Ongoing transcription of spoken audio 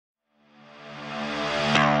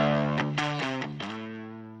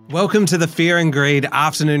Welcome to the Fear and Greed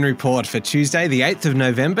Afternoon Report for Tuesday, the 8th of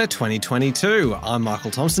November, 2022. I'm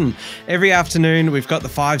Michael Thompson. Every afternoon, we've got the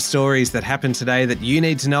 5 stories that happened today that you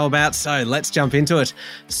need to know about, so let's jump into it.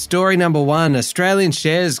 Story number 1, Australian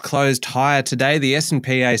shares closed higher today. The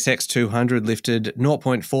S&P ASX 200 lifted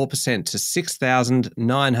 0.4% to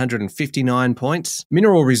 6,959 points.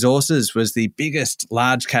 Mineral Resources was the biggest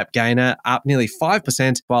large cap gainer, up nearly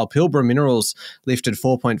 5%, while Pilbara Minerals lifted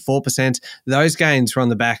 4.4%. Those gains were on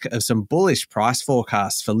the back of some bullish price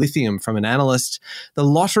forecasts for lithium from an analyst. The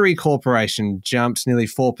Lottery Corporation jumped nearly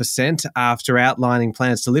 4% after outlining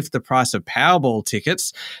plans to lift the price of Powerball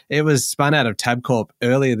tickets. It was spun out of Tabcorp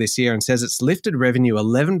earlier this year and says it's lifted revenue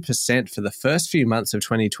 11% for the first few months of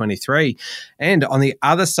 2023. And on the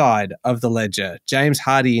other side of the ledger, James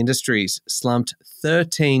Hardie Industries slumped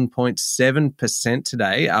 13.7%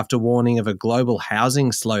 today after warning of a global housing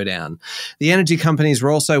slowdown. The energy companies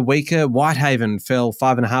were also weaker. Whitehaven fell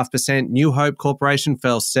 5.5%, New Hope Corporation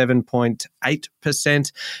fell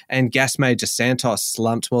 7.8%, and gas major Santos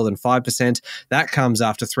slumped more than 5%. That comes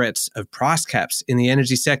after threats of price caps in the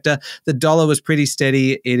energy sector. The dollar was pretty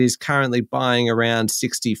steady. It is currently buying around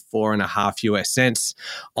 64.5 US cents.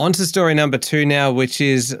 On to story number 2 now, which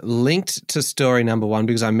is linked to story number 1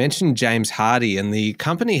 because I mentioned James Hardie, and the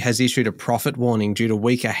company has issued a profit warning due to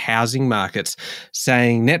weaker housing markets,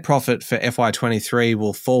 saying net profit for FY23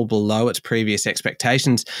 will fall below its previous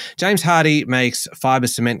expectations. James Hardie makes fibre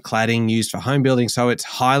cement cladding used for home building, so it's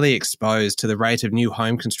highly exposed to the rate of new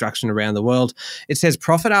home construction around the world. It says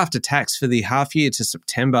profit after tax for the half year to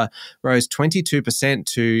September rose 22%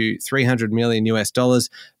 to $300 million US,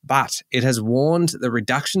 but it has warned the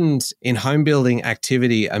reductions in home building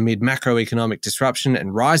activity amid macroeconomic disruption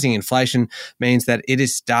and rising inflation means that it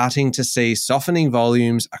is starting to see softening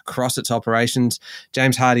volumes across its operations.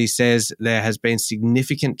 James Hardie says there has been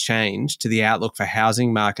significant change to the outlook for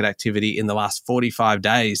housing market activity in the last 45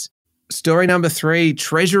 days. Story number 3,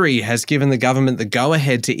 Treasury has given the government the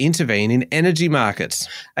go-ahead to intervene in energy markets.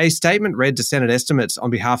 A statement read to Senate estimates on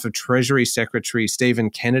behalf of Treasury Secretary Stephen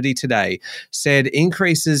Kennedy today said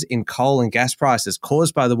increases in coal and gas prices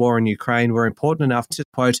caused by the war in Ukraine were important enough to,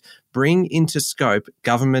 quote, bring into scope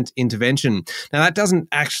government intervention. Now, that doesn't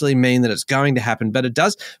actually mean that it's going to happen, but it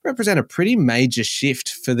does represent a pretty major shift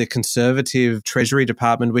for the Conservative Treasury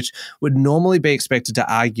Department, which would normally be expected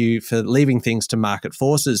to argue for leaving things to market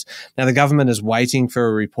forces. Now, the government is waiting for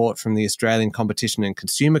a report from the Australian Competition and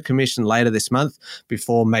Consumer Commission later this month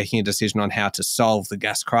before making a decision on how to solve the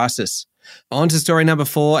gas crisis. On to story number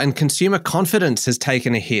 4, and consumer confidence has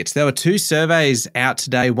taken a hit. There were 2 surveys out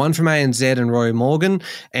today, one from ANZ and Roy Morgan,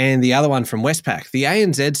 and the other one from Westpac. The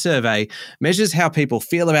ANZ survey measures how people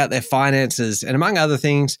feel about their finances and, among other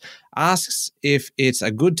things, asks if it's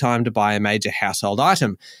a good time to buy a major household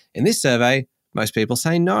item. In this survey, most people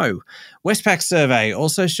say no. Westpac's survey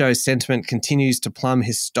also shows sentiment continues to plumb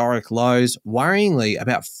historic lows. Worryingly,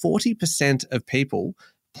 about 40% of people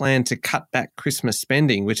plan to cut back Christmas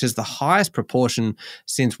spending, which is the highest proportion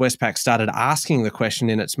since Westpac started asking the question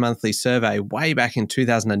in its monthly survey way back in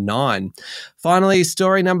 2009. Finally,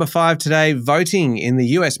 story number 5 today, voting in the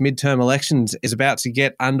US midterm elections is about to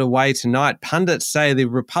get underway tonight. Pundits say the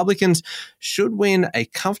Republicans should win a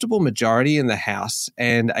comfortable majority in the House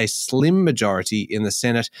and a slim majority in the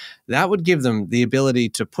Senate. That would give them the ability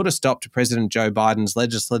to put a stop to President Joe Biden's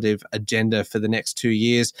legislative agenda for the next 2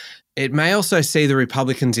 years. It may also see the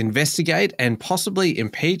Republicans investigate and possibly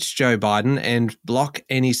impeach Joe Biden and block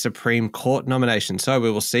any Supreme Court nomination. So we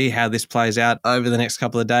will see how this plays out over the next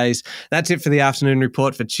couple of days. That's it for the afternoon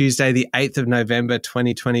report for Tuesday, the 8th of November,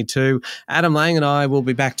 2022. Adam Lang and I will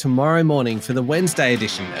be back tomorrow morning for the Wednesday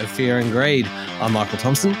edition of Fear and Greed. I'm Michael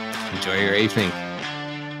Thompson. Enjoy your evening.